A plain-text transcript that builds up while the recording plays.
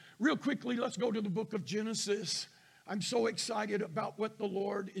Real quickly, let's go to the book of Genesis. I'm so excited about what the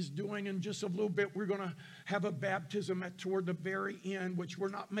Lord is doing. In just a little bit, we're going to have a baptism toward the very end, which we're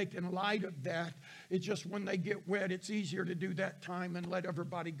not making light of that. It's just when they get wet, it's easier to do that time and let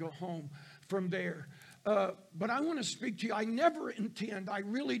everybody go home from there. But I want to speak to you. I never intend, I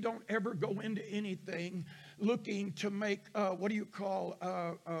really don't ever go into anything looking to make, what do you call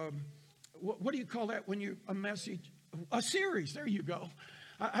that when you, a series, there you go.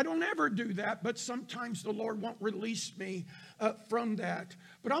 I don't ever do that, but sometimes the Lord won't release me from that.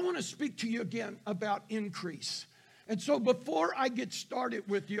 But I want to speak to you again about increase. And so before I get started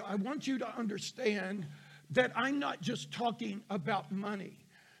with you, I want you to understand that I'm not just talking about money.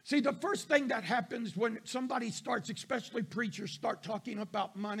 See, the first thing that happens when somebody starts, especially preachers, start talking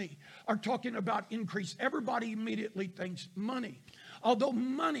about money or talking about increase, everybody immediately thinks money. Although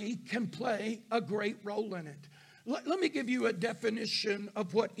money can play a great role in it. Let me give you a definition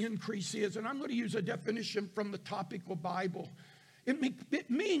of what increase is, and I'm going to use a definition from the Topical Bible.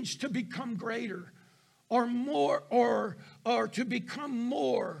 It means to become greater or more, or to become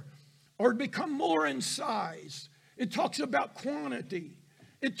more, or become more in size. It talks about quantity.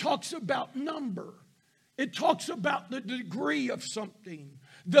 It talks about number. It talks about the degree of something,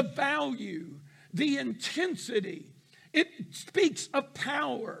 the value, the intensity. It speaks of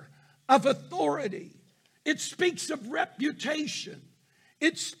power, of authority. It speaks of reputation.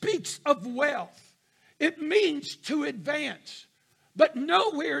 It speaks of wealth. It means to advance. But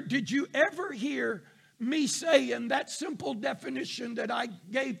nowhere did you ever hear me say in that simple definition that I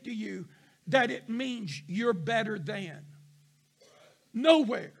gave to you that it means you're better than.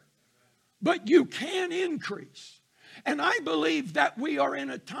 Nowhere. But you can increase. And I believe that we are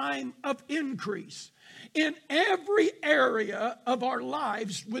in a time of increase in every area of our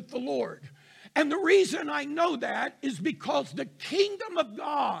lives with the Lord. And the reason I know that is because the kingdom of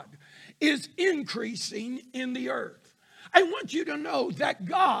God is increasing in the earth. I want you to know that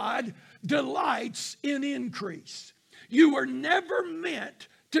God delights in increase. You were never meant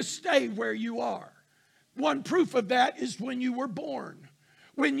to stay where you are. One proof of that is when you were born.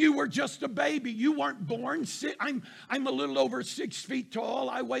 When you were just a baby, you weren't born. I'm a little over 6 feet tall.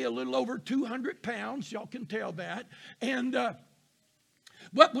 I weigh a little over 200 pounds. Y'all can tell that. And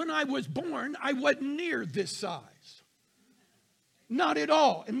but when I was born, I wasn't near this size. Not at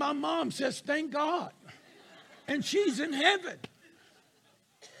all. And my mom says, thank God. And she's in heaven.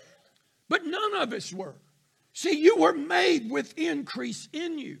 But none of us were. See, you were made with increase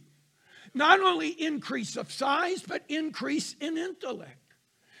in you. Not only increase of size, but increase in intellect.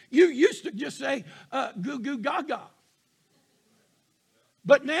 You used to just say, goo goo gaga.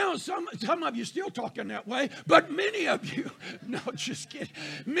 But now some of you still talking that way, but many of you, no, just kidding.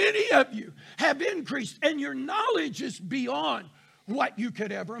 Many of you have increased and your knowledge is beyond what you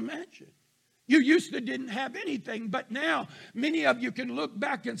could ever imagine. You used to didn't have anything, but now many of you can look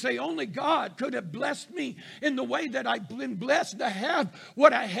back and say, only God could have blessed me in the way that I've been blessed to have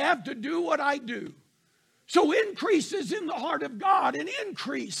what I have to do what I do. So increase is in the heart of God, and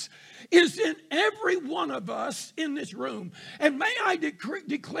increase is in every one of us in this room. And may I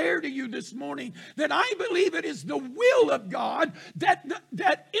declare to you this morning that I believe it is the will of God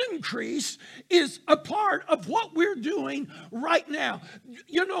that increase is a part of what we're doing right now.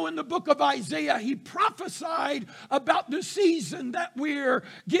 You know, in the book of Isaiah, he prophesied about the season that we're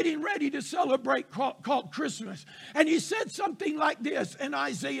getting ready to celebrate called Christmas. And he said something like this in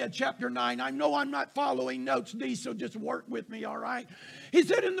Isaiah chapter 9. I know I'm not following notes, D, so just work with me, all right? He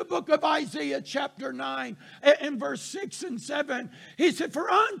said in the book of Isaiah chapter 9 and verse 6 and 7, he said, for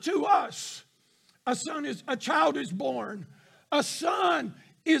unto us a child is born, a son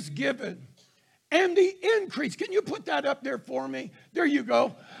is given, and the increase, can you put that up there for me? There you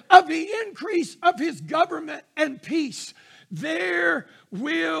go. Of the increase of his government and peace, there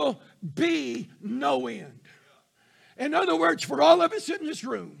will be no end. In other words, for all of us in this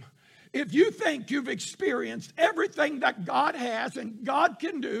room, if you think you've experienced everything that God has and God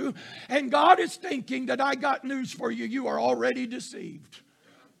can do, and God is thinking that I got news for you, you are already deceived.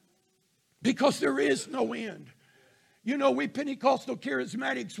 Because there is no end. You know, we Pentecostal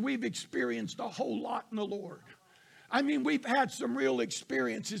charismatics, we've experienced a whole lot in the Lord. I mean, we've had some real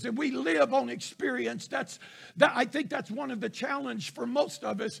experiences, and we live on experience. I think that's one of the challenge for most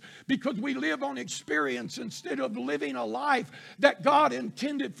of us, because we live on experience instead of living a life that God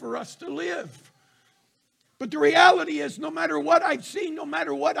intended for us to live. But the reality is, no matter what I've seen, no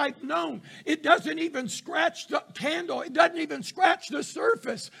matter what I've known, it doesn't even scratch the candle. It doesn't even scratch the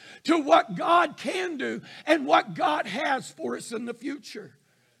surface to what God can do and what God has for us in the future.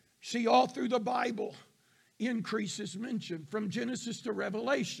 See, all through the Bible, increase is mentioned from Genesis to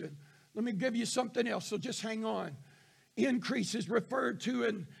Revelation. Let me give you something else, so just hang on. Increase is referred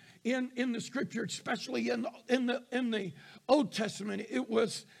to in the Scripture, especially in the Old Testament. It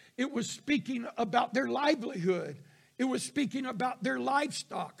was speaking about their livelihood. It was speaking about their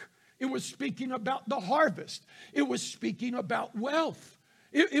livestock. It was speaking about the harvest. It was speaking about wealth.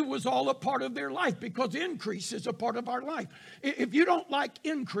 It was all a part of their life, because increase is a part of our life. If you don't like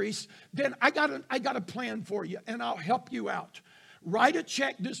increase, then I got a plan for you, and I'll help you out. Write a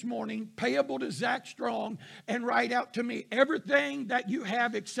check this morning, payable to Zach Strong, and write out to me everything that you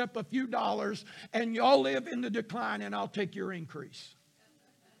have except a few dollars, and y'all live in the decline, and I'll take your increase.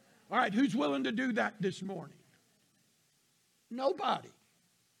 All right, who's willing to do that this morning? Nobody.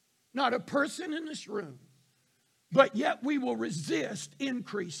 Not a person in this room. But yet we will resist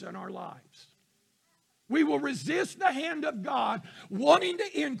increase in our lives. We will resist the hand of God wanting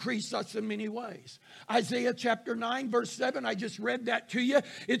to increase us in many ways. Isaiah chapter 9 verse 7, I just read that to you.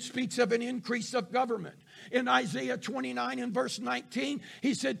 It speaks of an increase of government. In Isaiah 29 and verse 19,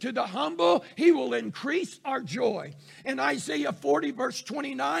 he said, to the humble, he will increase our joy. In Isaiah 40 verse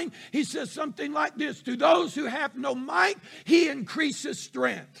 29, he says something like this, to those who have no might, he increases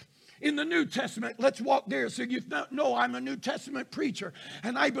strength. In the New Testament, let's walk there so you know I'm a New Testament preacher,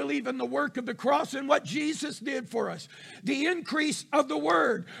 and I believe in the work of the cross and what Jesus did for us. The increase of the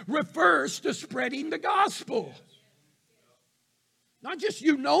word refers to spreading the gospel. Not just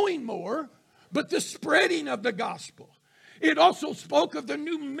you knowing more, but the spreading of the gospel. It also spoke of the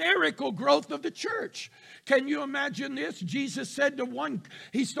numerical growth of the church. Can you imagine this? Jesus said to one,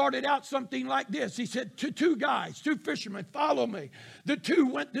 he started out something like this. He said to two fishermen, follow me. The two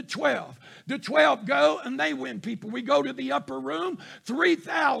went to 12. The 12 go and they win people. We go to the upper room.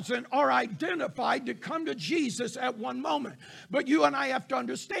 3,000 are identified to come to Jesus at one moment. But you and I have to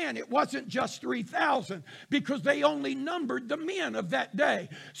understand it wasn't just 3,000, because they only numbered the men of that day.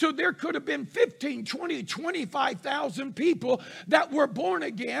 So there could have been 15, 20, 25,000 people that were born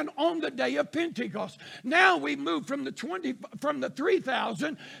again on the day of Pentecost. Now we move from the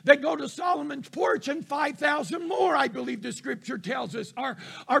 3,000. They go to Solomon's porch, and 5,000 more, I believe the Scripture tells us,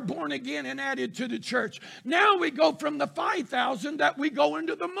 are born again and added to the church. Now we go from the 5,000 that we go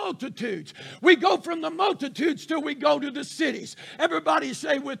into the multitudes. We go from the multitudes till we go to the cities. Everybody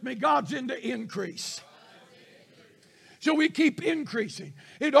say with me, God's into increase. So we keep increasing.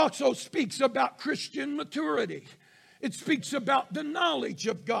 It also speaks about Christian maturity. It speaks about the knowledge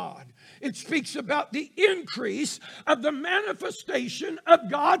of God. It speaks about the increase of the manifestation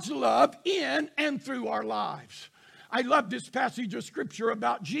of God's love in and through our lives. I love this passage of Scripture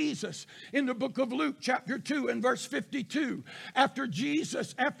about Jesus in the book of Luke chapter 2 and verse 52. After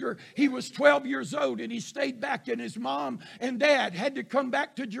he was 12 years old and he stayed back, and his mom and dad had to come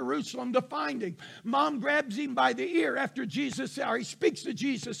back to Jerusalem to find him. Mom grabs him by the ear after he speaks to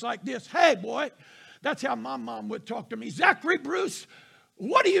Jesus like this. Hey, boy. That's how my mom would talk to me. Zachary Bruce,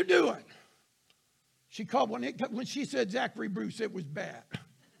 what are you doing? She called when she said Zachary Bruce, it was bad.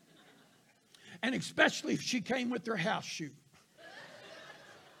 And especially if she came with her house shoe.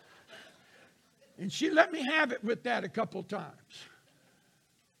 And she let me have it with that a couple times.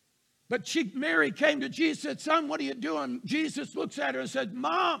 But Mary came to Jesus and said, son, what are you doing? Jesus looks at her and said,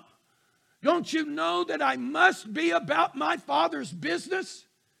 Mom, don't you know that I must be about my Father's business?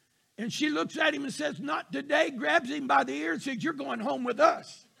 And she looks at him and says, not today, grabs him by the ear and says, you're going home with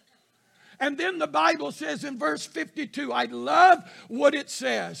us. And then the Bible says in verse 52, I love what it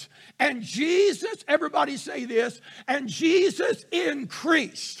says. And Jesus, everybody say this, and Jesus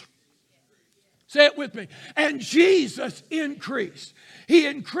increased. Say it with me. And Jesus increased. He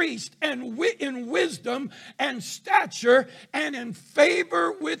increased in wisdom and stature and in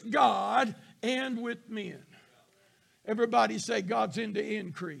favor with God and with men. Everybody say God's into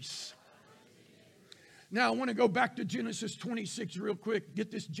increase. Now I want to go back to Genesis 26 real quick.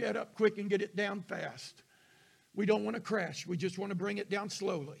 Get this jet up quick and get it down fast. We don't want to crash. We just want to bring it down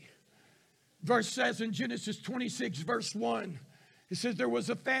slowly. Verse says in Genesis 26 verse 1. It says there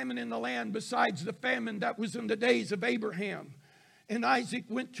was a famine in the land besides the famine that was in the days of Abraham. And Isaac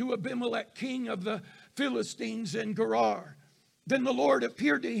went to Abimelech, king of the Philistines, in Gerar. Then the Lord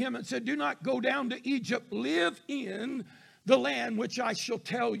appeared to him and said, do not go down to Egypt. Live in the land which I shall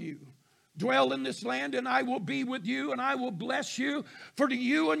tell you. Dwell in this land, and I will be with you, and I will bless you. For to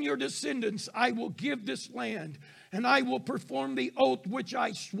you and your descendants I will give this land. and I will perform the oath which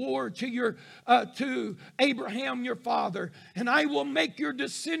I swore to Abraham your father, and I will make your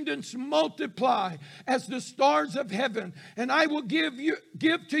descendants multiply as the stars of heaven, and I will give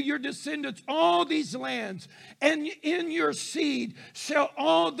to your descendants all these lands, and in your seed shall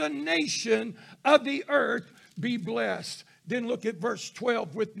all the nation of the earth be blessed. Then look at verse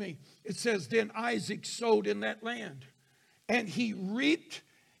 12 with me. It says, then Isaac sowed in that land, and he reaped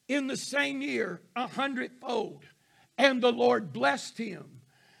in the same year 100-fold. And the Lord blessed him.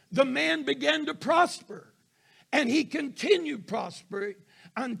 The man began to prosper, and he continued prospering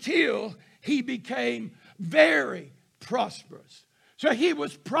until he became very prosperous. So he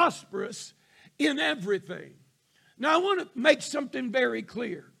was prosperous in everything. Now I want to make something very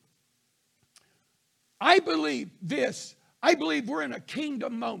clear. I believe this. I believe we're in a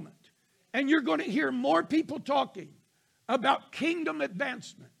kingdom moment. And you're going to hear more people talking about kingdom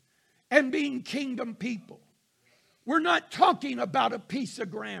advancement and being kingdom people. We're not talking about a piece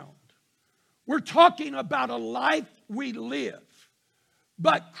of ground. We're talking about a life we live,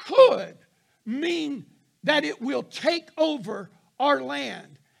 but could mean that it will take over our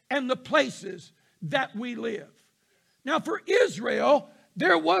land and the places that we live. Now, for Israel,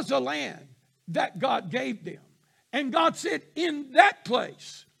 there was a land that God gave them. And God said, in that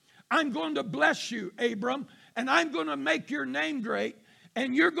place, I'm going to bless you, Abram, and I'm going to make your name great,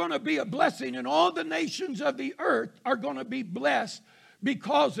 and you're going to be a blessing, and all the nations of the earth are going to be blessed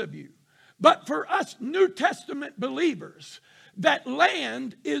because of you. But for us New Testament believers, that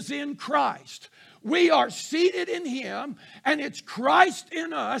land is in Christ. We are seated in Him, and it's Christ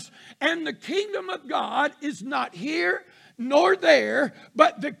in us, and the kingdom of God is not here nor there,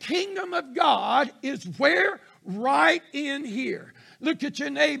 but the kingdom of God is where? Right in here. Look at your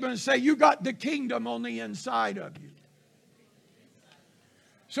neighbor and say, you got the kingdom on the inside of you.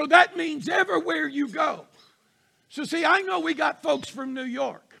 So that means everywhere you go. So see, I know we got folks from New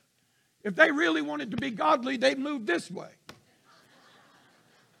York. If they really wanted to be godly, they'd move this way.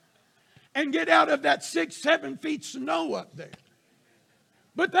 And get out of that 6-7 feet snow up there.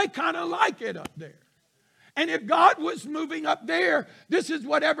 But they kind of like it up there. And if God was moving up there, this is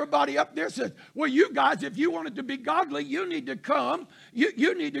what everybody up there says. Well, you guys, if you wanted to be godly, you need to come.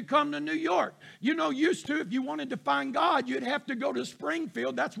 You need to come to New York. You know, used to, if you wanted to find God, you'd have to go to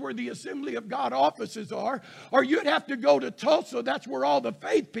Springfield. That's where the Assembly of God offices are. Or you'd have to go to Tulsa. That's where all the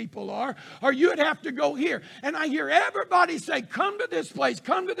faith people are. Or you'd have to go here. And I hear everybody say, come to this place.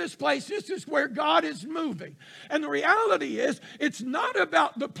 Come to this place. This is where God is moving. And the reality is, it's not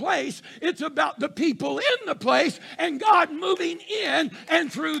about the place. It's about the people in the place and God moving in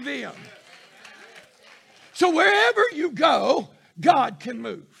and through them. So wherever you go, God can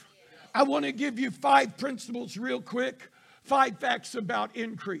move. I want to give you 5 principles real quick, 5 facts about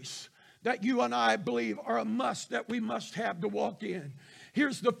increase that you and I believe are a must, that we must have to walk in.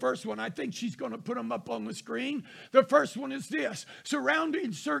 Here's the first one. I think she's going to put them up on the screen. The first one is this: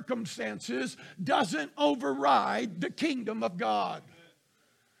 surrounding circumstances doesn't override the kingdom of God.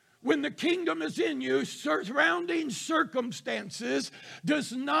 When the kingdom is in you, surrounding circumstances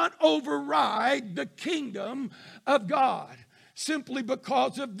does not override the kingdom of God, simply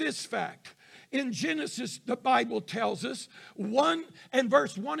because of this fact. In Genesis, the Bible tells us,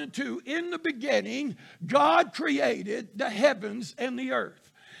 verse 1 and 2, in the beginning, God created the heavens and the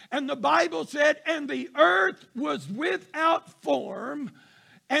earth. And the Bible said, and the earth was without form,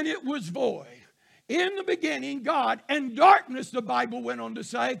 and it was void. In the beginning, God, and darkness, the Bible went on to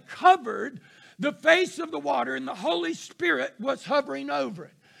say, covered the face of the water, and the Holy Spirit was hovering over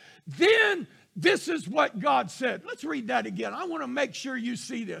it. Then, this is what God said. Let's read that again. I want to make sure you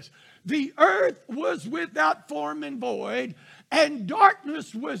see this. The earth was without form and void, and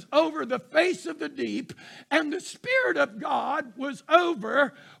darkness was over the face of the deep, and the Spirit of God was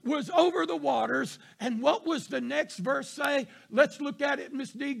over the waters. And what was the next verse say? Let's look at it,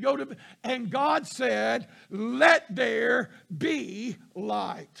 Miss D. And God said, let there be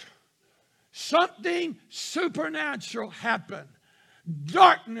light. Something supernatural happened.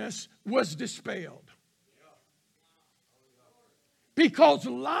 Darkness was dispelled. Because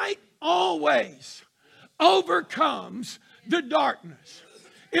light always overcomes the darkness.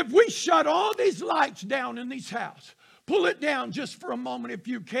 If we shut all these lights down in this house, pull it down just for a moment if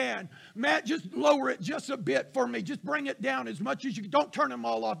you can. Matt, just lower it just a bit for me. Just bring it down as much as you can. Don't turn them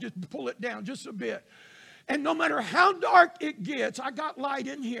all off. Just pull it down just a bit. And no matter how dark it gets, I got light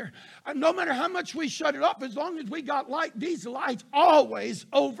in here. No matter how much we shut it off, as long as we got light, these lights always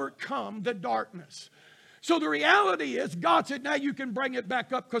overcome the darkness. So the reality is, God said, now you can bring it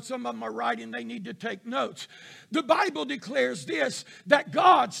back up because some of them are writing, they need to take notes. The Bible declares this, that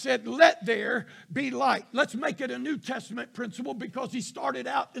God said, let there be light. Let's make it a New Testament principle because he started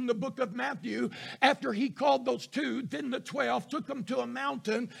out in the book of Matthew after he called those two, then the 12, took them to a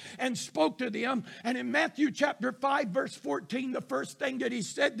mountain and spoke to them. And in Matthew chapter 5, verse 14, the first thing that he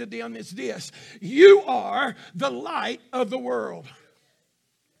said to them is this, you are the light of the world.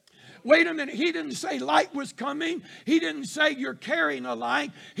 Wait a minute, he didn't say light was coming. He didn't say you're carrying a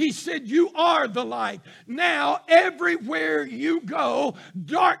light. He said you are the light. Now, everywhere you go,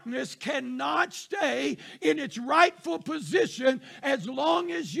 darkness cannot stay in its rightful position as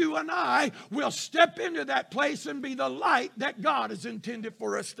long as you and I will step into that place and be the light that God has intended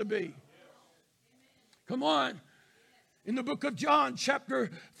for us to be. Come on. In the book of John,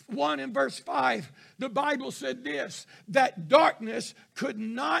 chapter 1 and verse 5, the Bible said this, that darkness could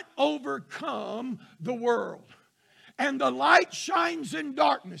not overcome the world. And the light shines in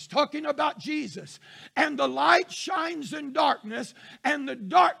darkness, talking about Jesus. And the light shines in darkness, and the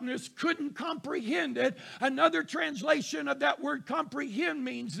darkness couldn't comprehend it. Another translation of that word comprehend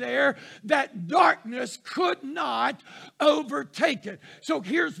means there that darkness could not overtake it. So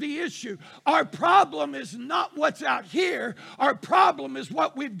here's the issue. Our problem is not what's out here. Our problem is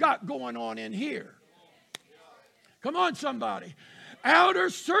what we've got going on in here. Come on, somebody. Outer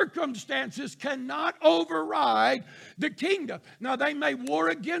circumstances cannot override the kingdom. Now, they may war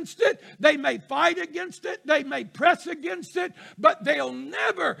against it. They may fight against it. They may press against it. But they'll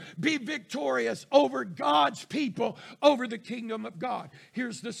never be victorious over God's people, over the kingdom of God.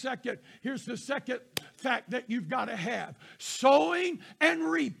 Here's the second fact that you've got to have. Sowing and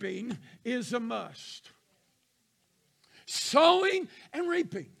reaping is a must. Sowing and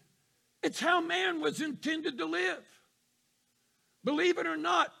reaping. It's how man was intended to live. Believe it or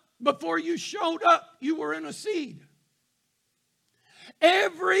not, before you showed up, you were in a seed.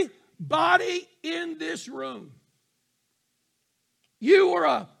 Everybody in this room, you were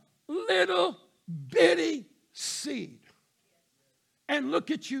a little bitty seed. And look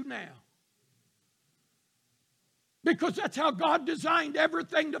at you now. Because that's how God designed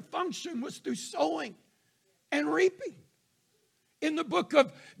everything to function, was through sowing and reaping. In the book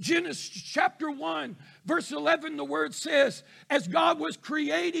of Genesis chapter 1, verse 11, the word says, as God was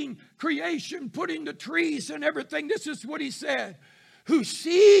creating creation, putting the trees and everything, this is what he said, whose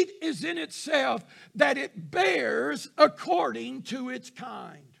seed is in itself, that it bears according to its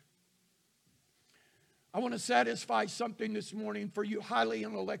kind. I want to satisfy something this morning for you highly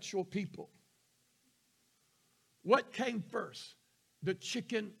intellectual people. What came first, the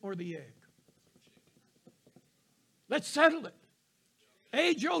chicken or the egg? Let's settle it.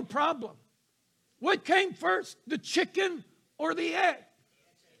 Age-old problem. What came first, the chicken or the egg?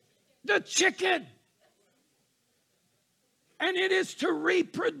 The chicken. And it is to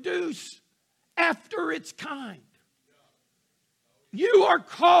reproduce after its kind. You are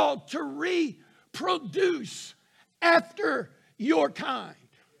called to reproduce after your kind.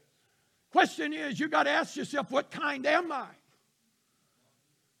 Question is, you got to ask yourself, what kind am I?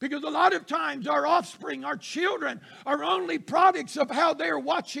 Because a lot of times our offspring, our children, are only products of how they're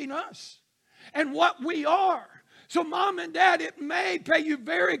watching us and what we are. So mom and dad, it may pay you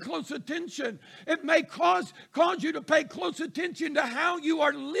very close attention. It may cause you to pay close attention to how you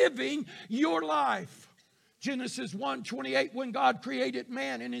are living your life. Genesis 1:28, when God created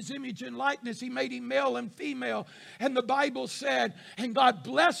man in his image and likeness, he made him male and female. And the Bible said, and God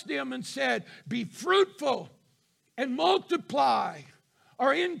blessed him and said, be fruitful and multiply.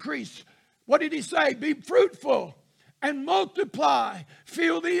 Or increase. What did he say? Be fruitful and multiply.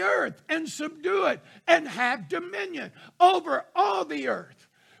 Fill the earth and subdue it and have dominion over all the earth.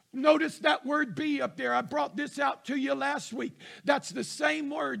 Notice that word be up there. I brought this out to you last week. That's the same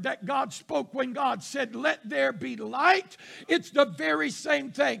word that God spoke when God said, let there be light. It's the very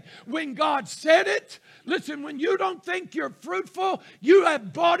same thing. When God said it, listen, when you don't think you're fruitful, you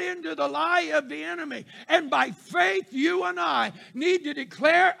have bought into the lie of the enemy. And by faith, you and I need to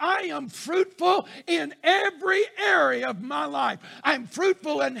declare, I am fruitful in every area of my life. I'm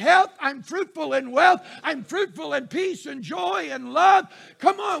fruitful in health. I'm fruitful in wealth. I'm fruitful in peace and joy and love.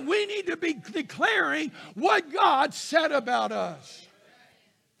 Come on. We need to be declaring what God said about us.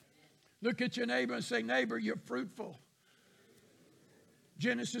 Look at your neighbor and say, neighbor, you're fruitful.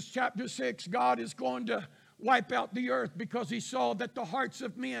 Genesis chapter 6, God is going to wipe out the earth because he saw that the hearts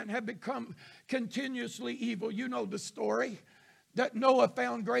of men have become continuously evil. You know the story. That Noah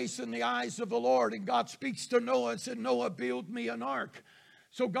found grace in the eyes of the Lord. And God speaks to Noah and said, Noah, build me an ark.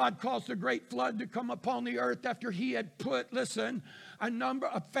 So God caused a great flood to come upon the earth after he had put, listen, a number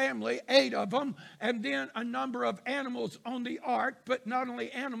of family, 8 of them, and then a number of animals on the ark. But not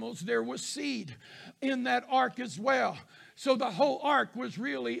only animals, there was seed in that ark as well. So the whole ark was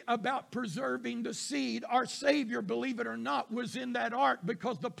really about preserving the seed. Our Savior, believe it or not, was in that ark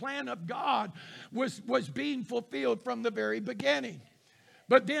because the plan of God was being fulfilled from the very beginning.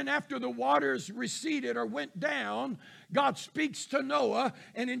 But then after the waters receded or went down, God speaks to Noah.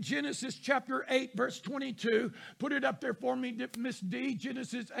 And in Genesis chapter 8, verse 22, put it up there for me, Miss D.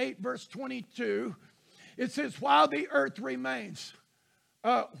 Genesis 8, verse 22. It says, while the earth remains.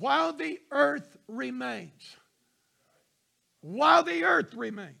 While the earth remains. While the earth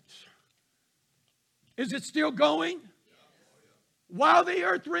remains. Is it still going? While the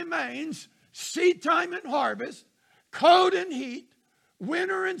earth remains, seed time and harvest, cold and heat,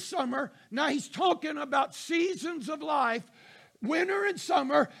 winter and summer. Now he's talking about seasons of life, winter and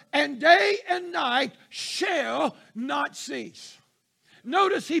summer, and day and night shall not cease.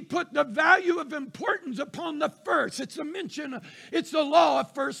 Notice he put the value of importance upon the first. It's a mention, it's the law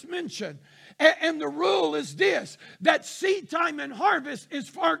of first mention. And the rule is this, that seed time and harvest is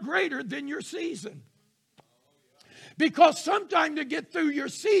far greater than your season. Because sometime to get through your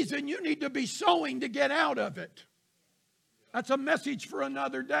season, you need to be sowing to get out of it. That's a message for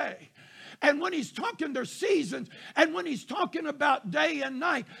another day. And when he's talking their seasons, and when he's talking about day and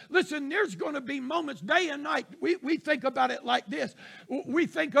night, listen, there's going to be moments, day and night. We think about it like this. We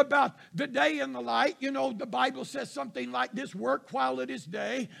think about the day and the light. You know, the Bible says something like this, work while it is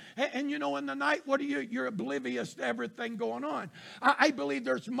day. And you know, in the night, what are you? You're oblivious to everything going on. I believe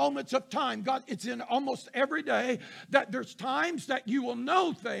there's moments of time. God, it's in almost every day that there's times that you will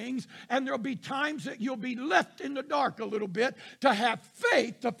know things, and there'll be times that you'll be left in the dark a little bit to have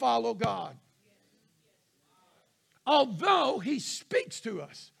faith to follow God. Although he speaks to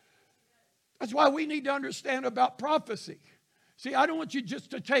us. That's why we need to understand about prophecy. See, I don't want you just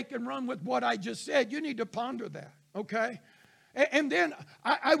to take and run with what I just said. You need to ponder that, okay? And then,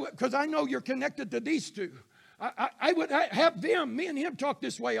 because I know you're connected to these two. I would have them, me and him talk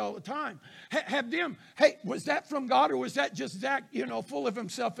this way all the time. Have them, hey, was that from God or was that just Zach, full of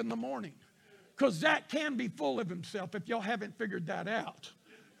himself in the morning? Because Zach can be full of himself if y'all haven't figured that out.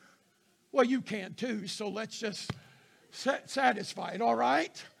 Well, you can too, so let's just satisfy it, all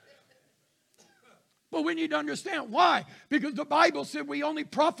right? But we need to understand why. Because the Bible said we only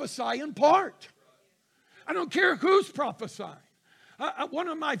prophesy in part. I don't care who's prophesying. One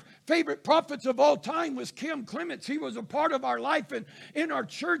of my favorite prophets of all time was Kim Clements. He was a part of our life and in our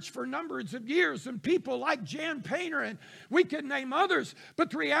church for numbers of years. And people like Jan Painter, and we could name others. But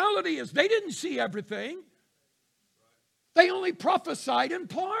the reality is they didn't see everything. They only prophesied in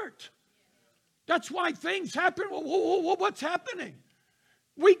part. That's why things happen. Well, what's happening?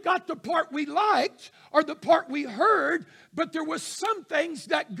 We got the part we liked or the part we heard, but there was some things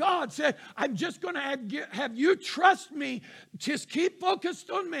that God said, I'm just going to have you trust me. Just keep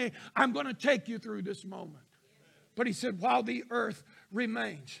focused on me. I'm going to take you through this moment. But he said, while the earth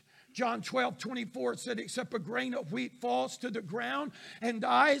remains. John 12:24 said, except a grain of wheat falls to the ground and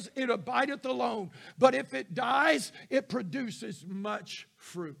dies, it abideth alone. But if it dies, it produces much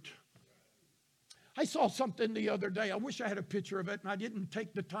fruit. I saw something the other day. I wish I had a picture of it, and I didn't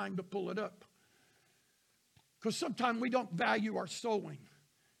take the time to pull it up. Because sometimes we don't value our sowing,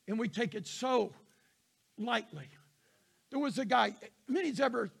 and we take it so lightly. There was a guy, many's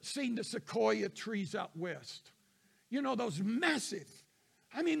ever seen the sequoia trees out west. You know, those massive.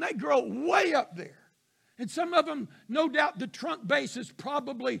 I mean, they grow way up there. And some of them, no doubt, the trunk base is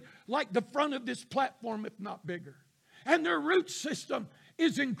probably like the front of this platform, if not bigger. And their root system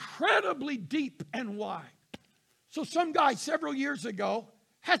is incredibly deep and wide. So some guy several years ago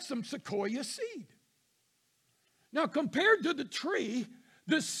had some sequoia seed. Now compared to the tree,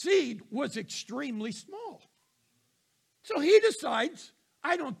 the seed was extremely small. So he decides,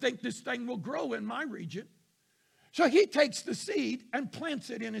 I don't think this thing will grow in my region. So he takes the seed and plants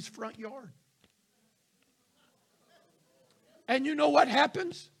it in his front yard. And you know what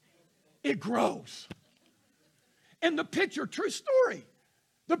happens? It grows. And the picture, true story.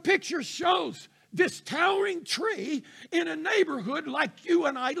 The picture shows this towering tree in a neighborhood like you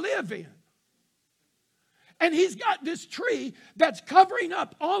and I live in. And he's got this tree that's covering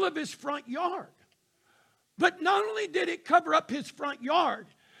up all of his front yard. But not only did it cover up his front yard,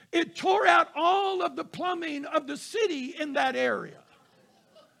 it tore out all of the plumbing of the city in that area.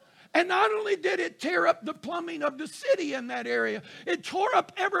 And not only did it tear up the plumbing of the city in that area, it tore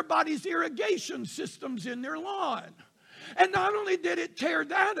up everybody's irrigation systems in their lawn. And not only did it tear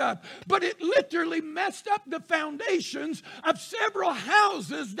that up, but it literally messed up the foundations of several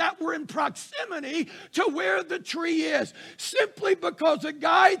houses that were in proximity to where the tree is. Simply because a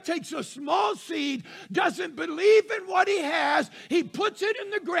guy takes a small seed, doesn't believe in what he has, he puts it in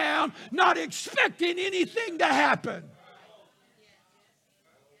the ground, not expecting anything to happen.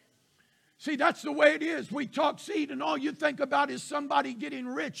 See, that's the way it is. We talk seed and all you think about is somebody getting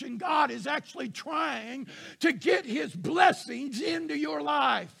rich, and God is actually trying to get his blessings into your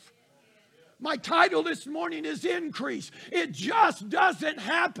life. My title this morning is Increase. It just doesn't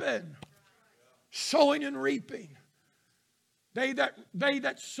happen. Sowing and reaping. They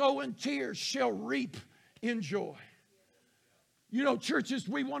that sow in tears shall reap in joy. You know, churches,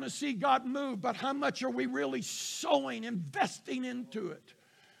 we want to see God move, but how much are we really sowing, investing into it?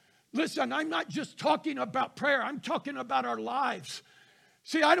 Listen, I'm not just talking about prayer. I'm talking about our lives.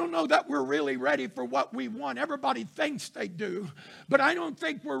 See, I don't know that we're really ready for what we want. Everybody thinks they do, but I don't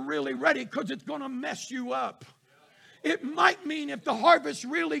think we're really ready because it's going to mess you up. It might mean if the harvest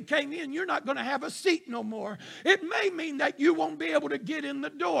really came in, you're not going to have a seat no more. It may mean that you won't be able to get in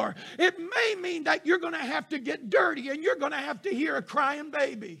the door. It may mean that you're going to have to get dirty and you're going to have to hear a crying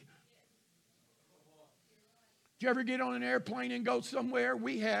baby. Did you ever get on an airplane and go somewhere?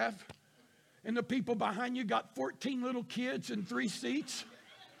 We have. And the people behind you got 14 little kids in 3 seats.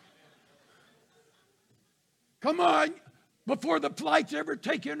 Come on. Before the flight's ever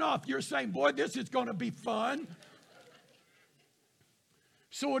taken off, you're saying, boy, this is going to be fun.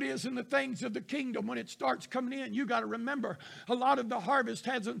 So it is in the things of the kingdom. When it starts coming in, you got to remember, a lot of the harvest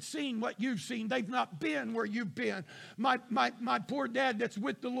hasn't seen what you've seen. They've not been where you've been. My poor dad that's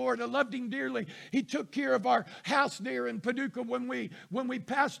with the Lord, I loved him dearly. He took care of our house there in Paducah when we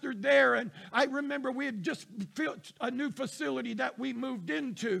pastored there. And I remember we had just built a new facility that we moved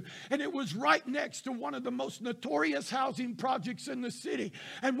into. And it was right next to one of the most notorious housing projects in the city.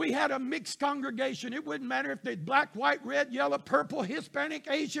 And we had a mixed congregation. It wouldn't matter if they're black, white, red, yellow, purple, Hispanic,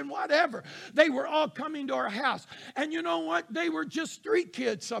 Asian, whatever. They were all coming to our house. And you know what? They were just street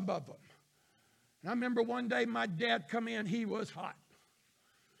kids, some of them. And I remember one day my dad come in. He was hot.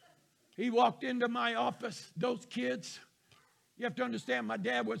 He walked into my office. Those kids, you have to understand, my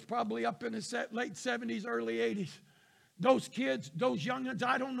dad was probably up in his late 70s, early 80s. Those kids, those youngins,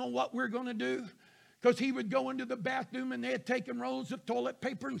 I don't know what we're going to do. Because he would go into the bathroom and they had taken rolls of toilet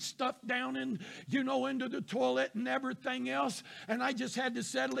paper and stuffed down into the toilet and everything else. And I just had to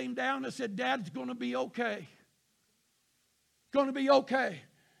settle him down. I said, Dad, it's going to be okay. Going to be okay.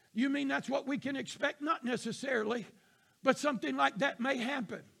 You mean that's what we can expect? Not necessarily. But something like that may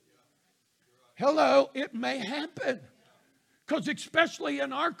happen. Hello, it may happen. Because especially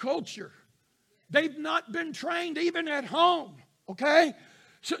in our culture, they've not been trained even at home. Okay?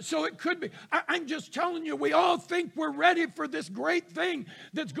 So it could be. I'm just telling you, we all think we're ready for this great thing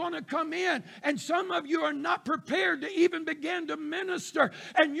that's going to come in. And some of you are not prepared to even begin to minister.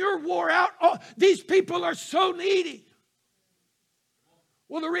 And you're wore out. Oh, these people are so needy.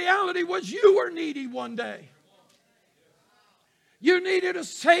 Well, the reality was you were needy one day. You needed a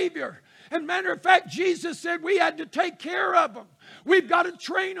Savior. And matter of fact, Jesus said we had to take care of them. We've got to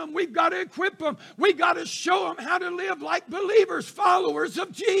train them. We've got to equip them. We've got to show them how to live like believers, followers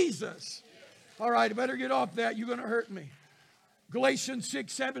of Jesus. All right, I better get off that. You're going to hurt me. Galatians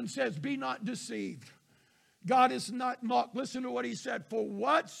 6:7 says, be not deceived. God is not mocked. Listen to what he said. For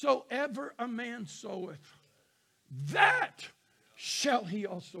whatsoever a man soweth, that shall he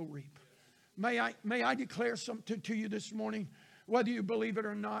also reap. May I declare something to you this morning, whether you believe it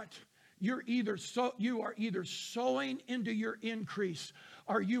or not. You are either sowing into your increase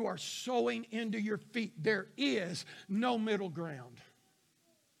or you are sowing into your feet. There is no middle ground.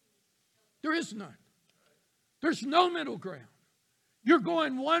 There is none. There's no middle ground. You're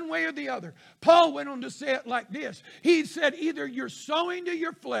going one way or the other. Paul went on to say it like this. He said either you're sowing to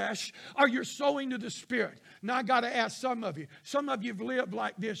your flesh or you're sowing to the Spirit. Now I got to ask some of you. Some of you have lived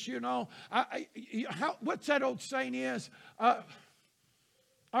like this, you know. What's that old saying is?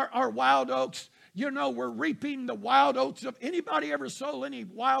 Our wild oats, you know, we're reaping the wild oats of... Anybody ever sow any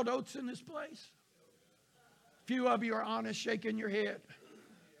wild oats in this place? A few of you are honest, shaking your head.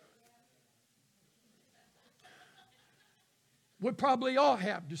 We probably all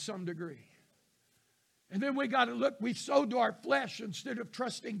have to some degree. And then we got to look, we sowed to our flesh instead of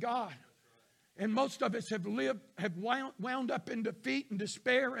trusting God. And most of us have wound up in defeat and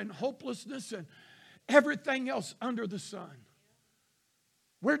despair and hopelessness and everything else under the sun.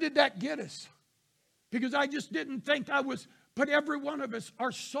 Where did that get us? Because I just didn't think but every one of us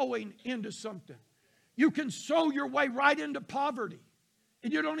are sowing into something. You can sow your way right into poverty.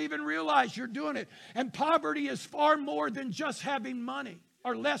 And you don't even realize you're doing it. And poverty is far more than just having money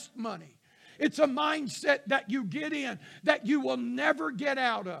or less money. It's a mindset that you get in that you will never get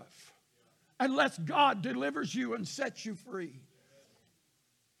out of unless God delivers you and sets you free.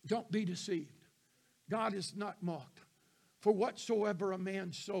 Don't be deceived. God is not mocked. For whatsoever a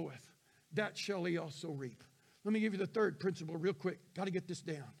man soweth, that shall he also reap. Let me give you the third principle real quick. Got to get this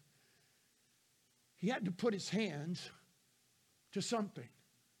down. He had to put his hands to something.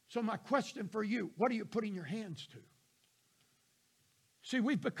 So my question for you, what are you putting your hands to? See,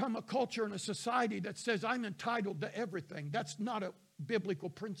 we've become a culture and a society that says I'm entitled to everything. That's not a biblical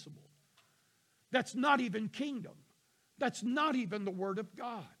principle. That's not even kingdom. That's not even the Word of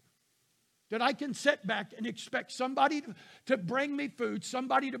God. That I can sit back and expect somebody to bring me food,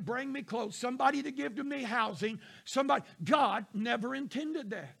 somebody to bring me clothes, somebody to give to me housing, somebody. God never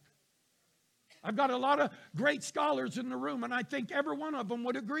intended that. I've got a lot of great scholars in the room, and I think every one of them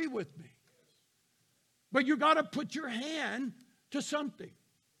would agree with me. But you got to put your hand to something.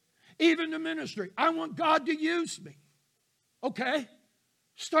 Even the ministry. I want God to use me. Okay,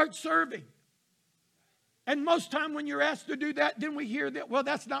 start serving. And most time when you're asked to do that, then we hear that, well,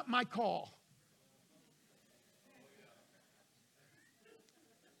 that's not my call.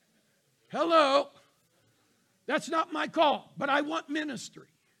 Hello. That's not my call, but I want ministry.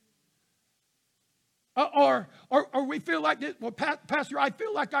 Or we feel like this, well, Pastor, I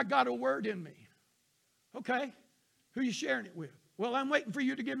feel like I got a word in me. Okay. Who are you sharing it with? Well, I'm waiting for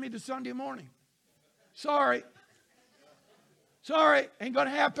you to give me the Sunday morning. Sorry. Ain't going to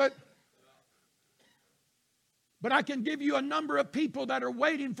happen. But I can give you a number of people that are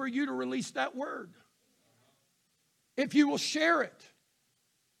waiting for you to release that word. If you will share it.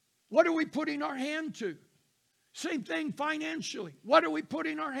 What are we putting our hand to? Same thing financially. What are we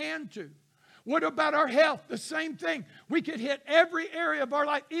putting our hand to? What about our health? The same thing. We could hit every area of our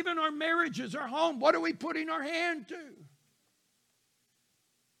life, even our marriages, our home. What are we putting our hand to?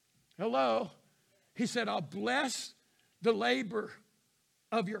 Hello? He said, I'll bless the labor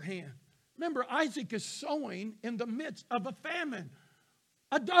of your hand. Remember, Isaac is sowing in the midst of a famine,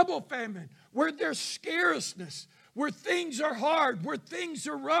 a double famine, where there's scarceness, where things are hard, where things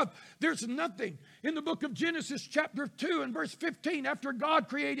are rough. There's nothing. In the book of Genesis chapter 2 and verse 15, after God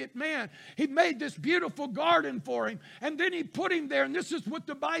created man, he made this beautiful garden for him. And then he put him there. And this is what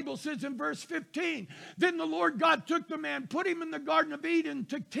the Bible says in verse 15. Then the Lord God took the man, put him in the Garden of Eden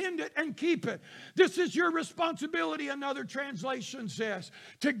to tend it and keep it. This is your responsibility, another translation says,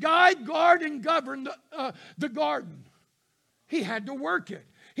 to guide, guard, and govern the garden. He had to work it.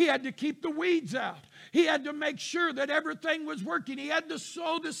 He had to keep the weeds out. He had to make sure that everything was working. He had to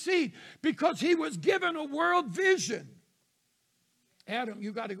sow the seed because he was given a world vision. Adam,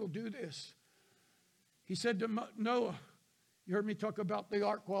 you got to go do this. He said to Noah, you heard me talk about the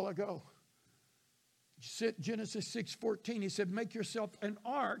ark a while ago. Genesis 6:14, he said, make yourself an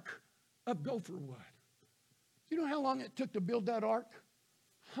ark of gopher wood. You know how long it took to build that ark?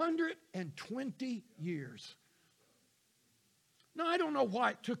 120 years. Now, I don't know why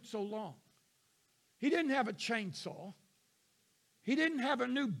it took so long. He didn't have a chainsaw. He didn't have a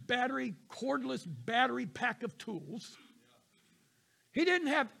new cordless battery pack of tools. He didn't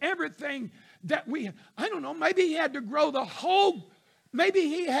have everything that I don't know, maybe he had to grow a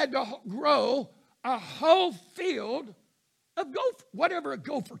whole field of whatever a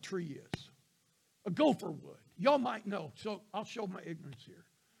gopher tree is. A gopher wood. Y'all might know, so I'll show my ignorance here.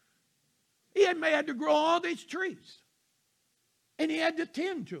 He may had to grow all these trees. And he had to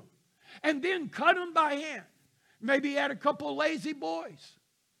tend to them. And then cut them by hand. Maybe he had a couple of lazy boys.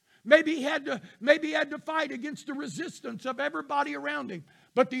 Maybe he had to fight against the resistance of everybody around him.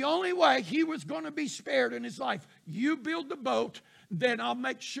 But the only way he was going to be spared in his life, you build the boat, then I'll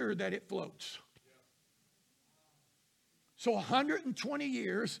make sure that it floats. So 120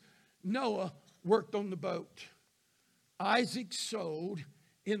 years, Noah worked on the boat. Isaac sowed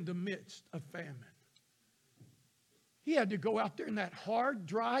in the midst of famine. He had to go out there in that hard,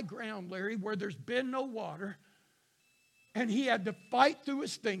 dry ground, Larry, where there's been no water. And he had to fight through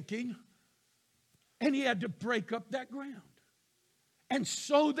his thinking. And he had to break up that ground. And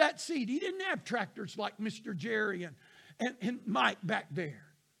sow that seed. He didn't have tractors like Mr. Jerry and Mike back there.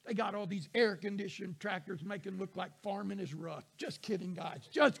 They got all these air-conditioned tractors making it look like farming is rough. Just kidding, guys.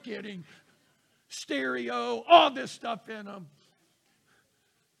 Just kidding. Stereo, all this stuff in them.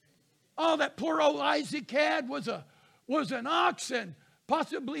 All that poor old Isaac had was an ox and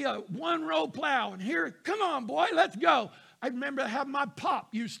possibly a one-row plow. And here, come on, boy, let's go. I remember how my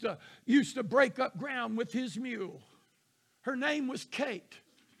pop used to break up ground with his mule. Her name was Kate.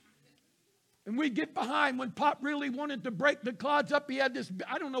 And we'd get behind. When Pop really wanted to break the clods up, he had this,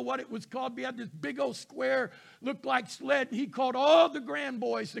 I don't know what it was called, but he had this big old square, looked like sled. And he called all the grand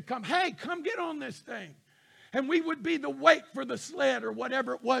boys to come. Hey, come get on this thing. And we would be the weight for the sled or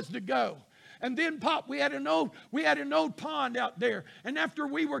whatever it was to go. And then Pop, we had an old pond out there. And after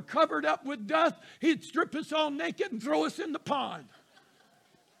we were covered up with dust, he'd strip us all naked and throw us in the pond.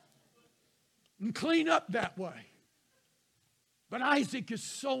 And clean up that way. But Isaac is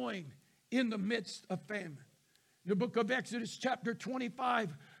sowing in the midst of famine. In the book of Exodus chapter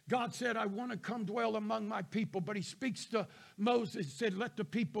 25, God said, I want to come dwell among my people. But he speaks to Moses and said, let the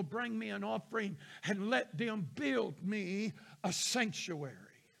people bring me an offering and let them build me a sanctuary.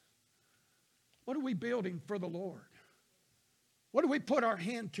 What are we building for the Lord? What do we put our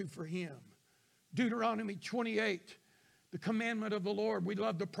hand to for him? Deuteronomy 28, the commandment of the Lord. We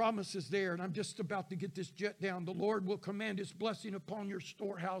love the promises there. And I'm just about to get this jet down. The Lord will command his blessing upon your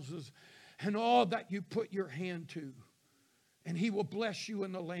storehouses and all that you put your hand to. And he will bless you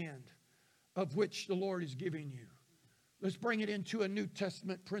in the land of which the Lord is giving you. Let's bring it into a New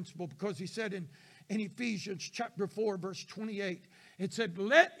Testament principle, because he said in Ephesians chapter 4, verse 28, it said,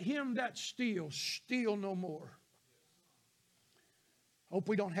 let him that steals, steal no more. Hope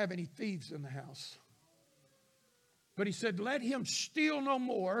we don't have any thieves in the house. But he said, let him steal no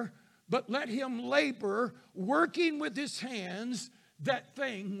more, but let him labor, working with his hands, that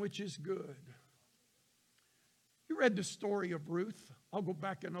thing which is good. You read the story of Ruth. I'll go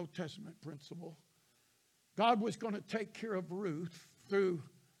back in Old Testament principle. God was going to take care of Ruth through,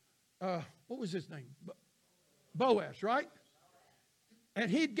 what was his name? Boaz, right?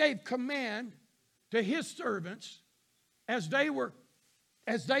 And he gave command to his servants as they were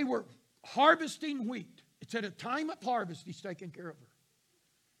harvesting wheat. It's at a time of harvest he's taking care of her.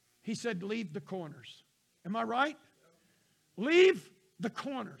 He said, leave the corners. Am I right? Leave the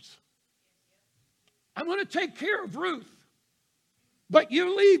corners. I'm going to take care of Ruth, but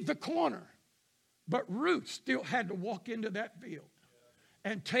you leave the corner. But Ruth still had to walk into that field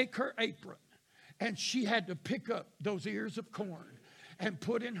and take her apron, and she had to pick up those ears of corn and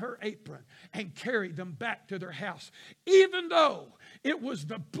put in her apron and carry them back to their house, even though it was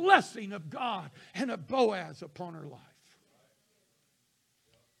the blessing of God and of Boaz upon her life.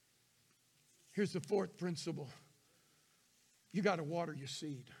 Here's the fourth principle. You got to water your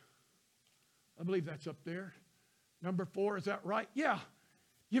seed. I believe that's up there. Number 4, is that right? Yeah,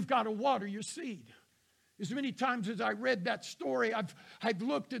 you've got to water your seed. As many times as I read that story, I've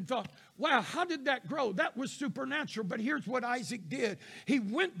looked and thought, wow, how did that grow? That was supernatural. But here's what Isaac did. He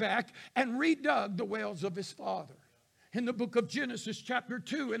went back and redug the wells of his father. In the book of Genesis chapter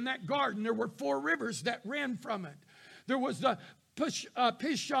 2, in that garden, there were 4 rivers that ran from it. There was the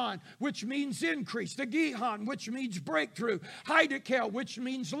Pishon, which means increase. The Gihon, which means breakthrough. Hiddekel, which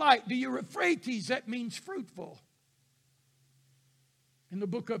means light. The Euphrates, that means fruitful. In the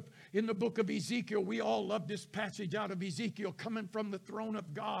book of Ezekiel, we all love this passage out of Ezekiel. Coming from the throne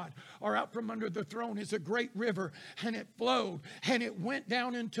of God, or out from under the throne, is a great river, and it flowed, and it went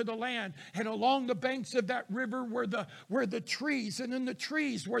down into the land. And along the banks of that river were the trees, and in the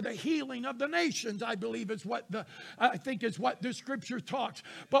trees were the healing of the nations. I believe is what the scripture talks.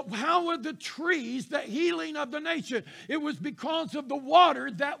 But how were the trees the healing of the nation? It was because of the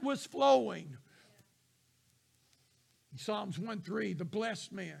water that was flowing. Psalms 1:3, the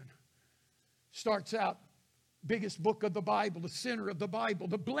blessed man, starts out, biggest book of the Bible, the center of the Bible.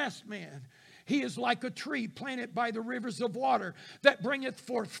 The blessed man, he is like a tree planted by the rivers of water, that bringeth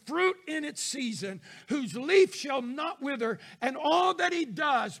forth fruit in its season, whose leaf shall not wither, and all that he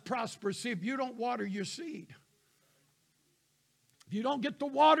does prospers. See, if you don't water your seed, if you don't get the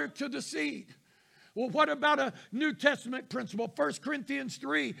water to the seed. Well, what about a New Testament principle? 1 Corinthians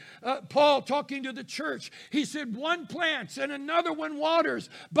 3, Paul talking to the church. He said, one plants and another one waters,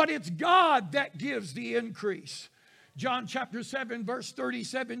 but it's God that gives the increase. John chapter 7, verse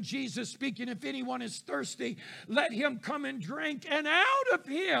 37, Jesus speaking, if anyone is thirsty, let him come and drink, and out of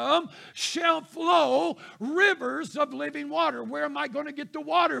him shall flow rivers of living water. Where am I going to get the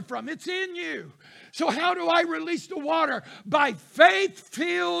water from? It's in you. So how do I release the water? By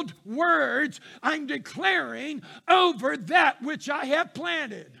faith-filled words I'm declaring over that which I have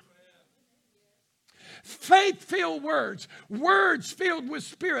planted. Faith-filled words, words filled with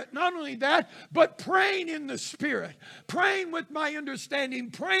Spirit. Not only that, but praying in the Spirit, praying with my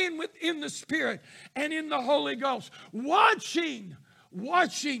understanding, praying within the Spirit and in the Holy Ghost, watching,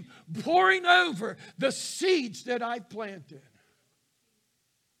 pouring over the seeds that I've planted.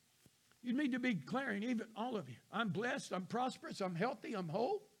 You need to be declaring, even all of you, I'm blessed, I'm prosperous, I'm healthy, I'm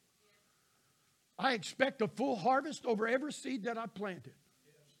whole. I expect a full harvest over every seed that I planted.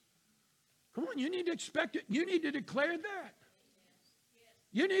 Come on, you need to expect it. You need to declare that.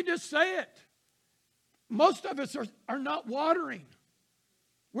 You need to say it. Most of us are not watering.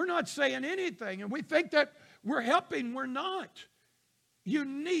 We're not saying anything, and we think that we're helping. We're not. You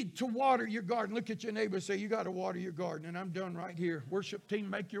need to water your garden. Look at your neighbor and say, you got to water your garden. And I'm done right here. Worship team,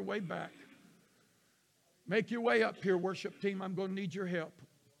 make your way back. Make your way up here, worship team. I'm going to need your help.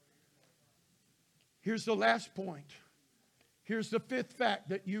 Here's the last point. Here's the fifth fact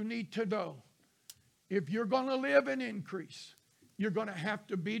that you need to know. If you're going to live in increase, you're going to have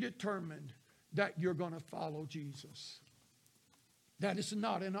to be determined that you're going to follow Jesus. That is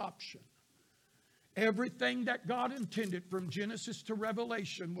not an option. Everything that God intended from Genesis to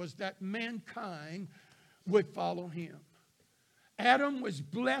Revelation was that mankind would follow him. Adam was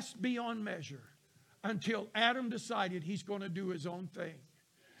blessed beyond measure until Adam decided he's going to do his own thing.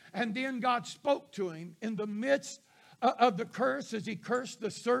 And then God spoke to him in the midst of the curse as he cursed the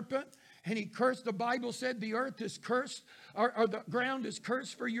serpent. And he cursed, the Bible said, the earth is cursed, or the ground is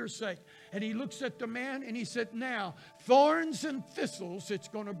cursed for your sake. And he looks at the man and he said, now, thorns and thistles it's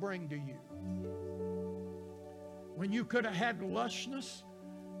going to bring to you. When you could have had lushness,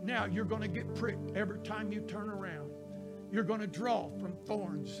 now you're going to get pricked every time you turn around. You're going to draw from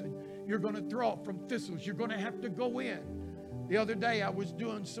thorns and you're going to draw from thistles. You're going to have to go in. The other day I was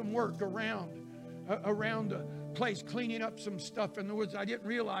doing some work around a place, cleaning up some stuff in the woods. I didn't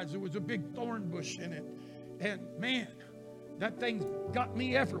realize there was a big thorn bush in it. And man, that thing got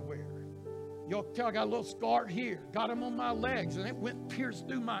me everywhere. You'll tell I got a little scar here. Got them on my legs and it went pierced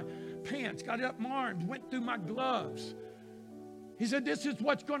through my pants. Got it up my arms, went through my gloves. He said, this is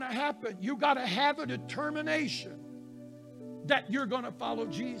what's going to happen. You got to have a determination that you're going to follow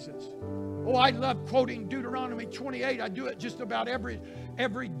Jesus. Oh, I love quoting Deuteronomy 28. I do it just about every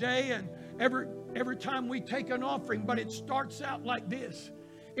day and every time we take an offering. But it starts out like this.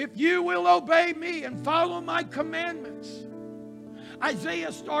 If you will obey me and follow my commandments.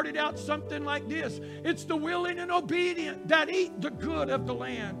 Isaiah started out something like this. It's the willing and obedient that eat the good of the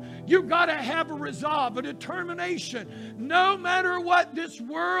land. You've got to have a resolve, a determination. No matter what this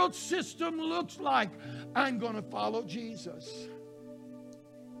world system looks like, I'm going to follow Jesus.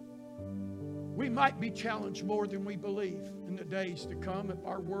 We might be challenged more than we believe in the days to come if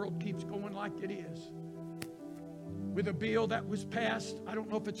our world keeps going like it is. With a bill that was passed, I don't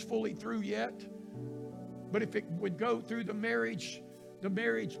know if it's fully through yet, but if it would go through the Marriage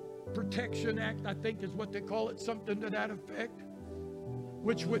Protection Act, I think is what they call it, something to that effect,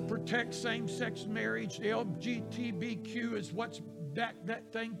 which would protect same-sex marriage. The LGBTQ is what's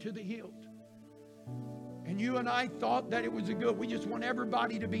that thing to the hilt. And you and I thought that it was a good, we just want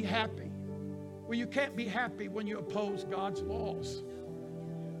everybody to be happy. Well, you can't be happy when you oppose God's laws.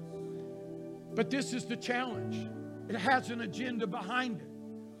 But this is the challenge. It has an agenda behind it.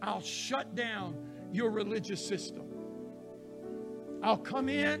 I'll shut down your religious system. I'll come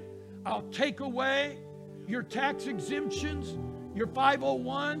in, I'll take away your tax exemptions, your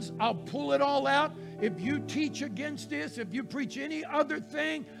 501s, I'll pull it all out. If you teach against this, if you preach any other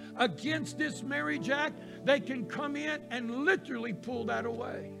thing against this marriage act, they can come in and literally pull that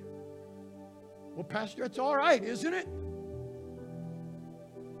away. Well, Pastor, it's all right, isn't it?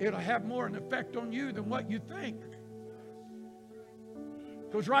 It'll have more an effect on you than what you think.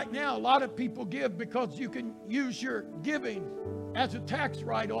 Because right now, a lot of people give because you can use your giving as a tax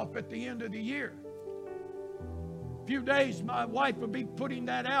write-off at the end of the year. A few days, my wife will be putting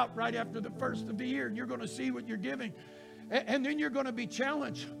that out right after the first of the year, and you're going to see what you're giving. And then you're going to be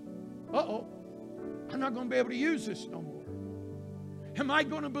challenged. Uh-oh, I'm not going to be able to use this no more. Am I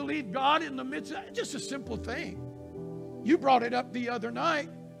going to believe God in the midst of it? Just a simple thing. You brought it up the other night.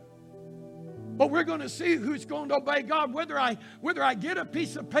 But we're going to see who's going to obey God. Whether I get a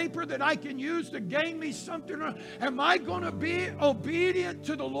piece of paper that I can use to gain me something. Or am I going to be obedient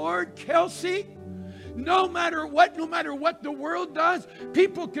to the Lord, Kelsey? No matter what the world does,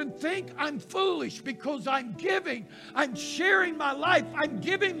 people can think I'm foolish because I'm giving. I'm sharing my life. I'm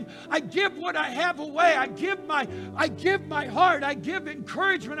giving. I give what I have away. I give my heart. I give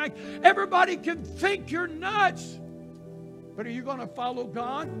encouragement. Everybody can think you're nuts. But are you going to follow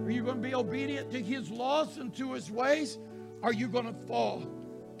God? Are you going to be obedient to His laws and to His ways? Are you going to fall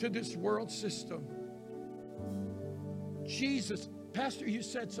to this world system? Jesus, Pastor, you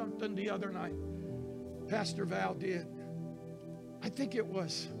said something the other night. Pastor Val did. I think it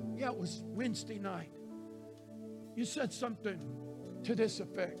was Wednesday night. You said something to this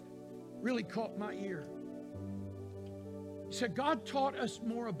effect. Really caught my ear. You said, God taught us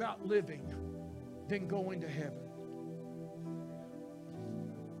more about living than going to heaven.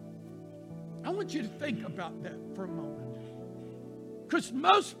 I want you to think about that for a moment. Because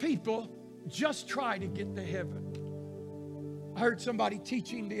most people just try to get to heaven. I heard somebody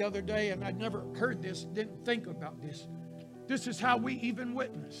teaching the other day, and I'd never heard this, didn't think about this. This is how we even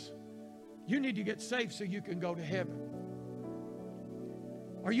witness. You need to get saved so you can go to heaven.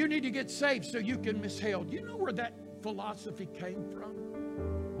 Or you need to get saved so you can miss hell. Do you know where that philosophy came from?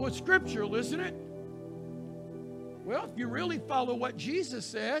 Well, it's scriptural, isn't it? Well, if you really follow what Jesus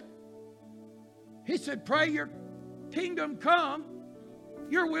said, He said, pray your kingdom come,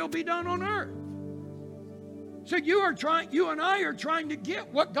 your will be done on earth. So you and I are trying to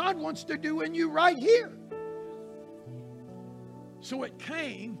get what God wants to do in you right here. So it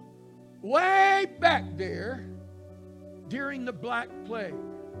came way back there during the Black Plague,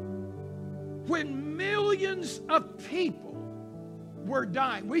 when millions of people were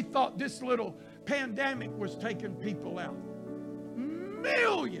dying. We thought this little pandemic was taking people out.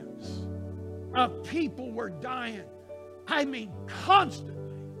 Millions of people were dying. I mean, constantly.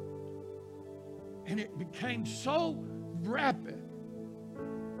 And it became so rapid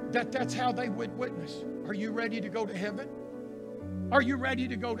that that's how they would witness. Are you ready to go to heaven? Are you ready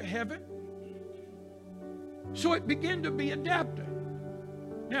to go to heaven? So it began to be adapted.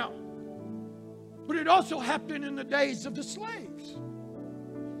 Now, but it also happened in the days of the slaves,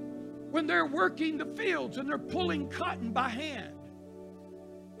 when they're working the fields and they're pulling cotton by hand,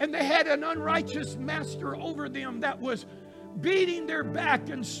 and they had an unrighteous master over them that was beating their back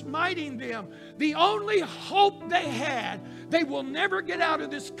and smiting them. The only hope they had, they will never get out of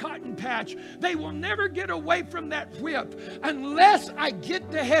this cotton patch. They will never get away from that whip unless I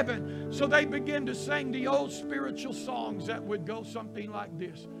get to heaven. So they began to sing the old spiritual songs that would go something like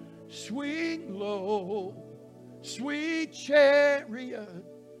this. Swing low, sweet chariot,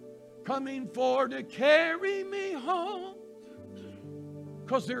 coming for to carry me home.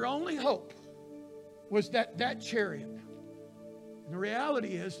 Because their only hope was that chariot. And the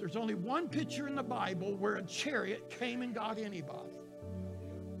reality is, there's only one picture in the Bible where a chariot came and got anybody.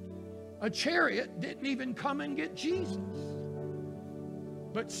 A chariot didn't even come and get Jesus.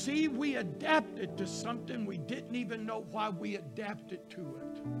 But see, we adapted to something we didn't even know why we adapted to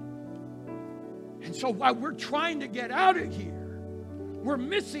it. And so while we're trying to get out of here, we're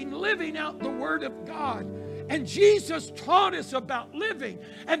missing living out the Word of God. And Jesus taught us about living.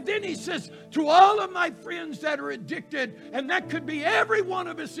 And then He says, to all of my friends that are addicted, and that could be every one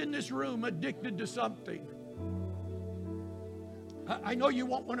of us in this room addicted to something. I know you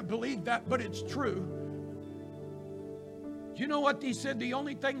won't want to believe that, but it's true. Do you know what He said? The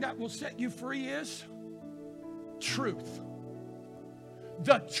only thing that will set you free is truth.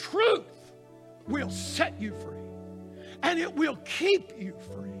 The truth will set you free. And it will keep you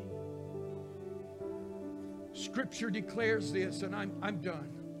free. Scripture declares this, and I'm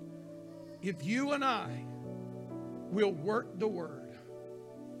done. If you and I will work the Word,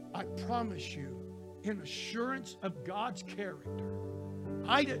 I promise you, in assurance of God's character.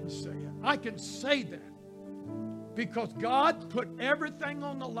 I didn't say it. I can say that because God put everything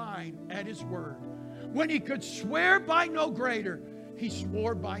on the line at His Word. When He could swear by no greater, He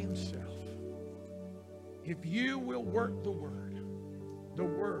swore by Himself. If you will work the Word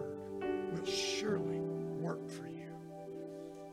will surely work for you.